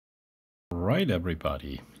Alright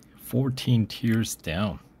everybody, 14 tiers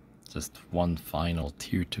down. Just one final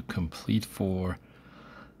tier to complete for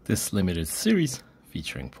this limited series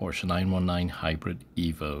featuring Porsche 919 Hybrid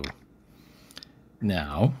Evo.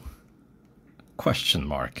 Now, question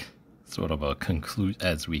mark, sort of a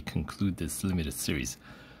as we conclude this limited series.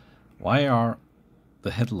 Why are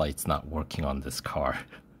the headlights not working on this car?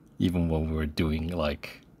 Even when we're doing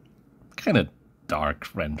like kind of dark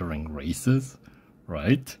rendering races,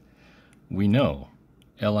 right? We know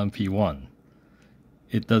LMP1,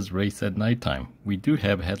 it does race at nighttime. We do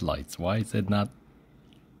have headlights. Why is it not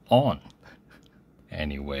on?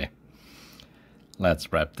 Anyway,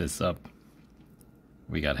 let's wrap this up.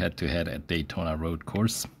 We got head-to-head at Daytona Road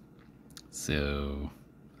Course. So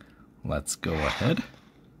let's go ahead.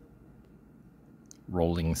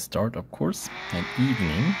 Rolling start, of course, and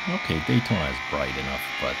evening. Okay, Daytona is bright enough,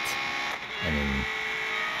 but I mean,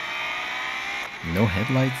 no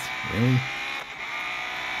headlights? Really?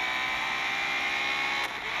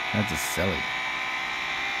 That's just silly.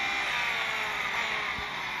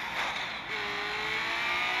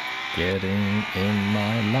 Getting in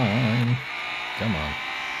my line. Come on.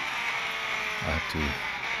 I have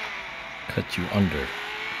to cut you under.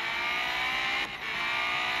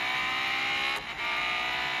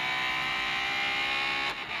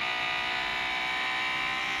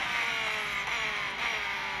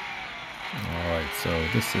 Alright, so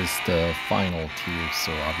this is the final tier,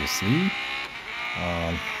 so obviously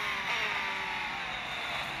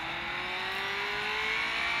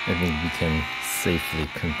I think we can safely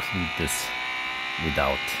conclude this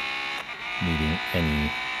without needing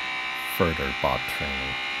any further bot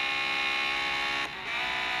training.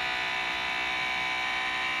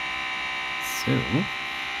 So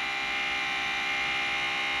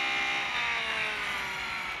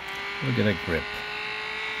look at that grip.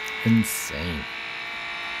 Insane.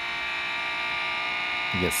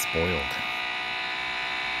 You get spoiled.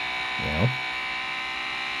 You know?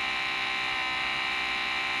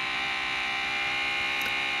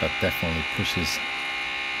 That definitely pushes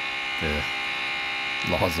the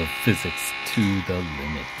laws of physics to the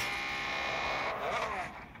limit.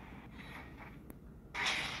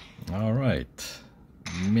 Alright.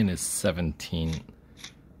 Minute 17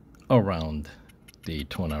 around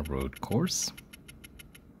Daytona Road Course.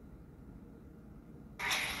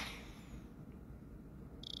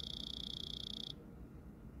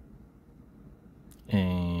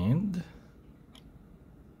 And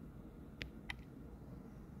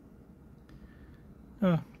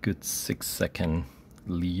a good 6-second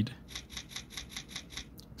lead.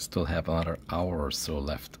 Still have another hour or so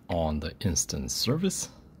left on the instant service.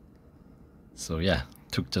 So yeah,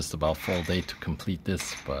 took just about full day to complete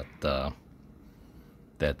this, but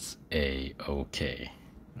that's a-okay.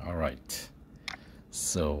 Alright,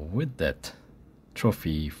 so with that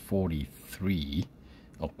trophy 43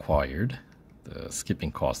 acquired, the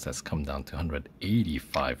skipping cost has come down to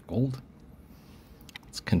 185 gold.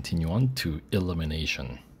 Let's continue on to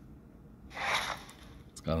elimination.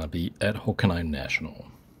 It's gonna be at Hockenheim National.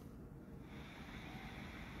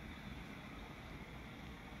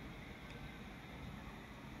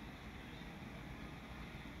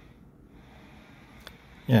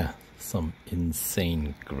 Yeah, some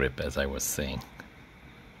insane grip, as I was saying.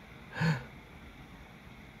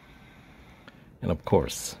 And of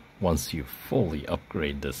course, once you fully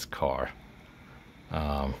upgrade this car,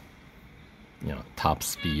 you know, top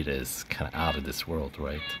speed is kind of out of this world,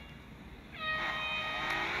 right?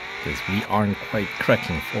 Because we aren't quite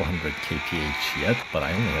cracking 400 kph yet, but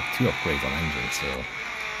I only have 2 upgrades on engine, so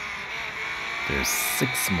there's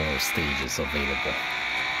 6 more stages available.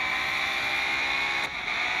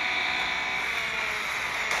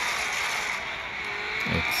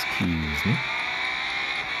 Excuse me.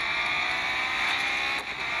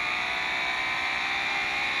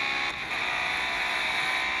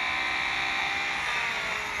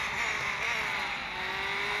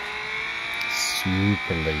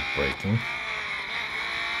 Super late braking.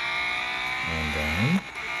 And then,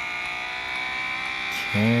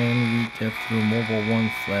 can we get through Mobile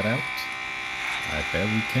 1 flat out? I bet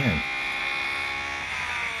we can.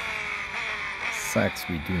 Sacks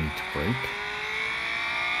we do need to brake.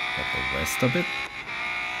 But the rest of it,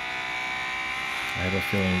 I have a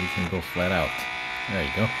feeling we can go flat out. There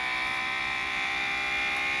you go.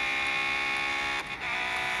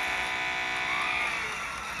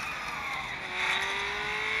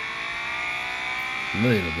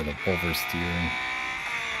 Little bit of oversteering.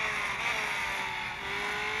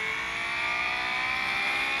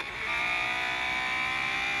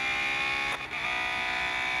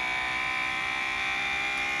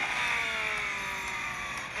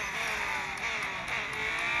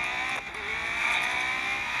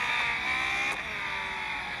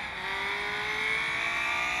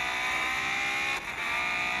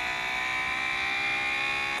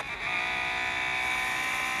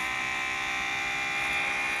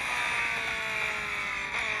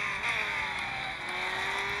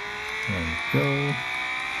 go.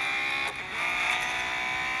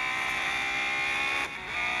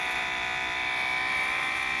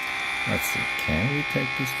 Let's see, can we take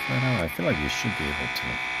this flat out? I feel like we should be able to.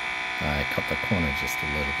 I cut the corner just a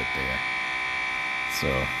little bit there. So,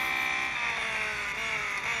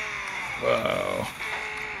 wow.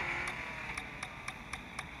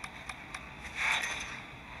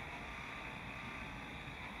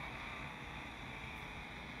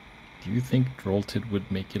 Do you think Drolted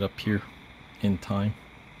would make it up here in time?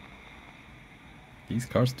 These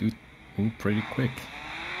cars do move pretty quick.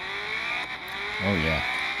 Oh yeah,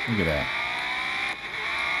 look at that.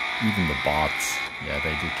 Even the bots, yeah,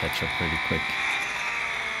 they do catch up pretty quick.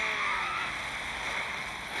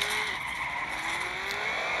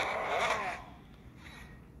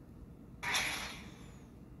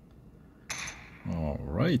 All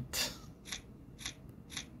right.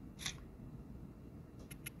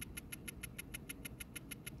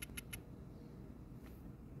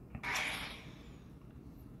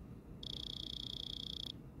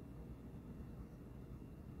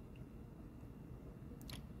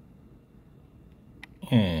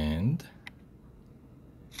 And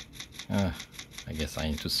I guess I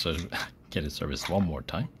need to get it serviced one more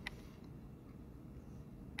time.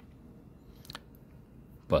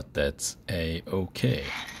 But that's a-okay.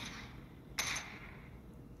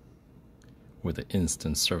 With the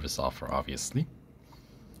instant service offer, obviously.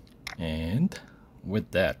 And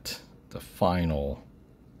with that, the final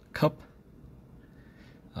cup.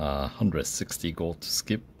 160 gold to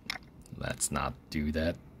skip. Let's not do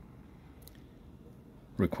that.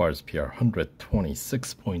 Requires PR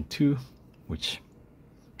 126.2, which,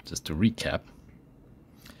 just to recap,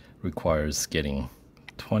 requires getting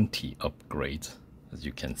 20 upgrades. As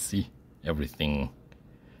you can see, everything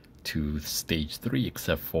to stage 3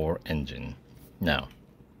 except for engine. Now,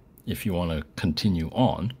 if you want to continue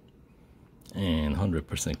on and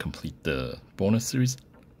 100% complete the bonus series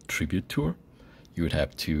tribute tour, you would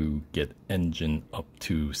have to get engine up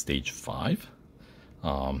to stage 5.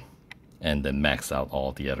 And then max out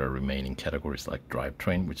all the other remaining categories like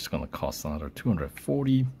drivetrain, which is going to cost another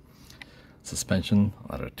 240. Suspension,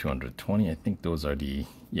 another 220. I think those are the,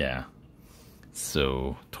 yeah.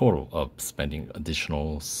 So total of spending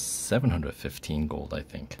additional 715 gold, I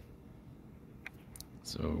think.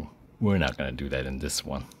 So we're not going to do that in this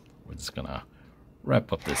one. We're just going to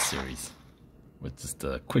wrap up this series with just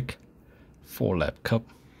a quick 4-lap cup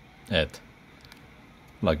at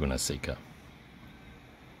Laguna Seca.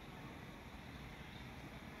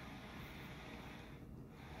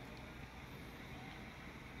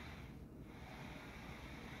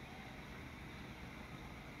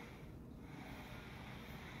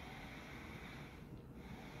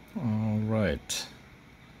 All right.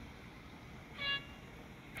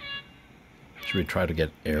 Should we try to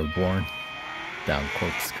get airborne down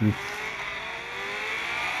corkscrew?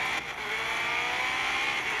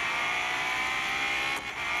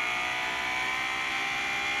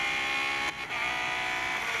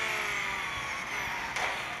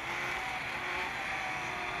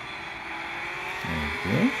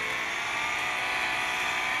 There we go.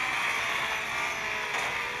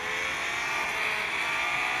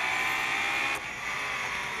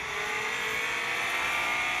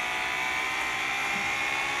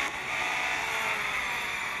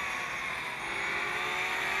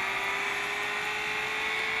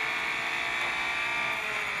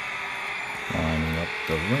 Climbing up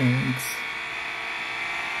the ranks.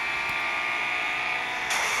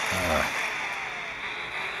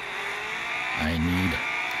 I need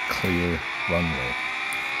clear runway.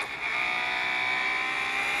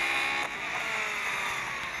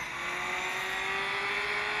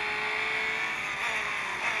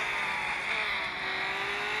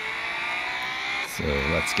 So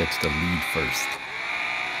let's get to the lead first.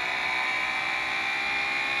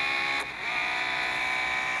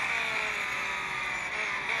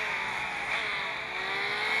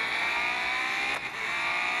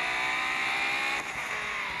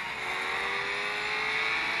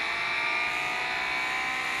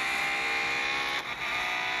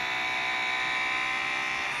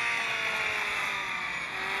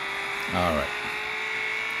 All right,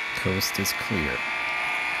 coast is clear.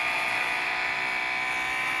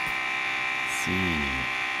 Let's see.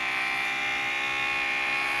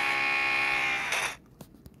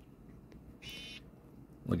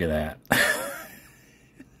 Look at that.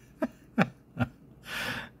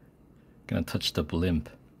 Gonna touch the blimp.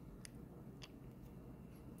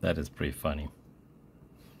 That is pretty funny.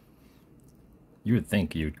 You would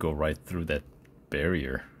think you'd go right through that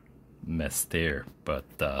barrier mess there, but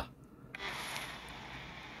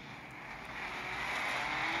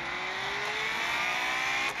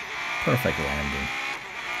Perfect landing.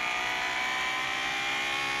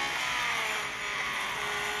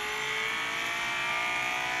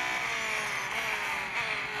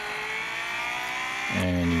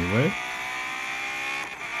 Anyway,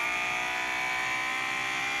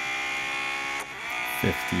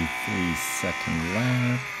 "53-second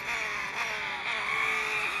lap."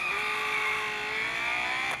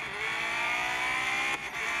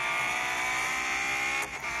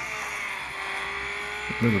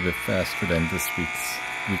 A little bit faster than this week's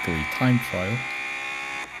weekly time trial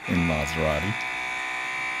in Maserati.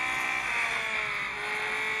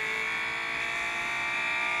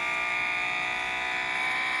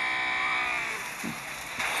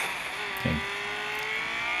 Okay.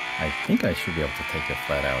 I think I should be able to take it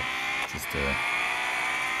flat out. Just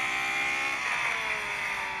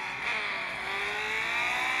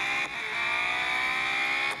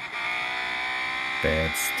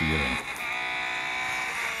bad steering.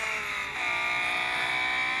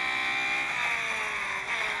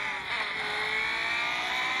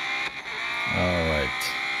 Alright,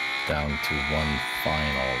 down to one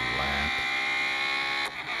final lap.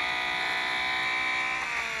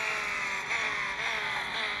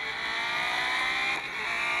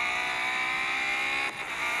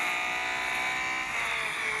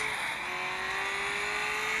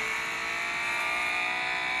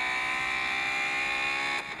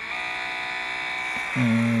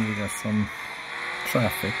 And we got some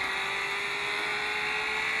traffic.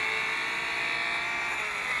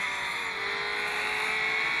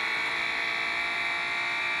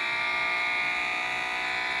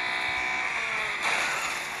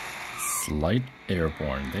 Slight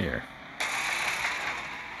airborne there.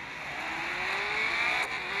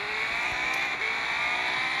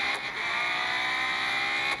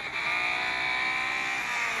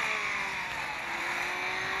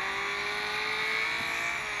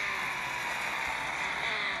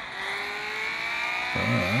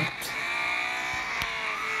 But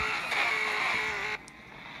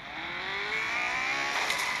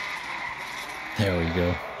there we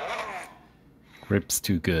go. Grip's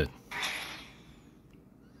too good.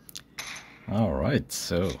 Alright,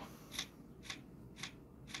 so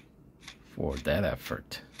for that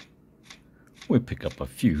effort, we pick up a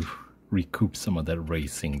few, recoup some of that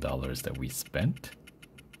racing dollars that we spent.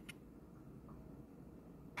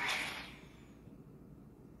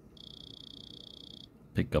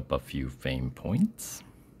 Pick up a few fame points.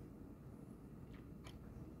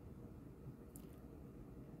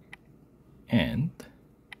 And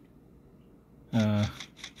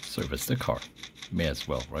service the car. May as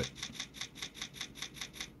well, right?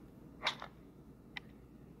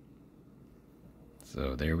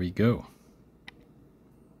 So there we go.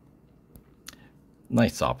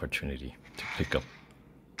 Nice opportunity to pick up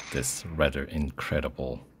this rather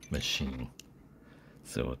incredible machine.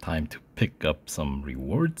 So time to pick up some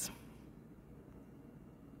rewards,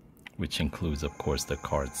 which includes, of course, the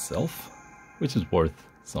car itself, which is worth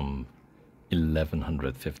some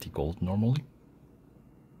 1150 gold normally.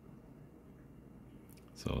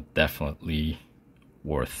 So definitely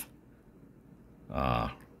worth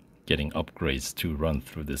getting upgrades to run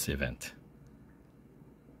through this event.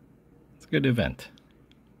 It's a good event,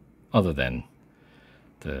 other than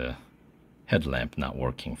the headlamp not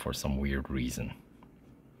working for some weird reason.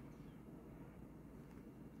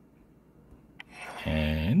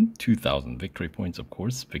 And 2,000 victory points, of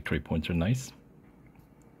course. Victory points are nice.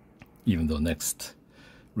 Even though next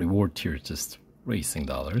reward tier is just racing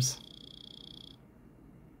dollars.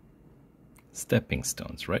 Stepping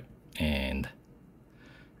stones, right? And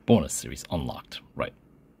bonus series unlocked, right?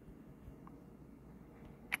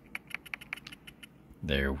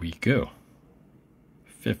 There we go.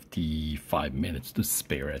 55 minutes to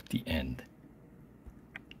spare at the end.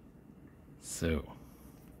 So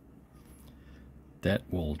that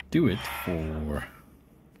will do it for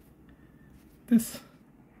this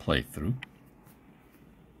playthrough.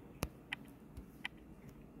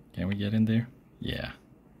 Can we get in there? Yeah.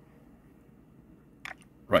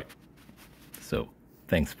 Right. So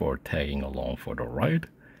thanks for tagging along for the ride,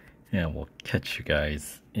 and we'll catch you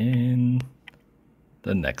guys in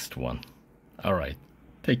the next one. All right.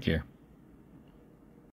 Take care.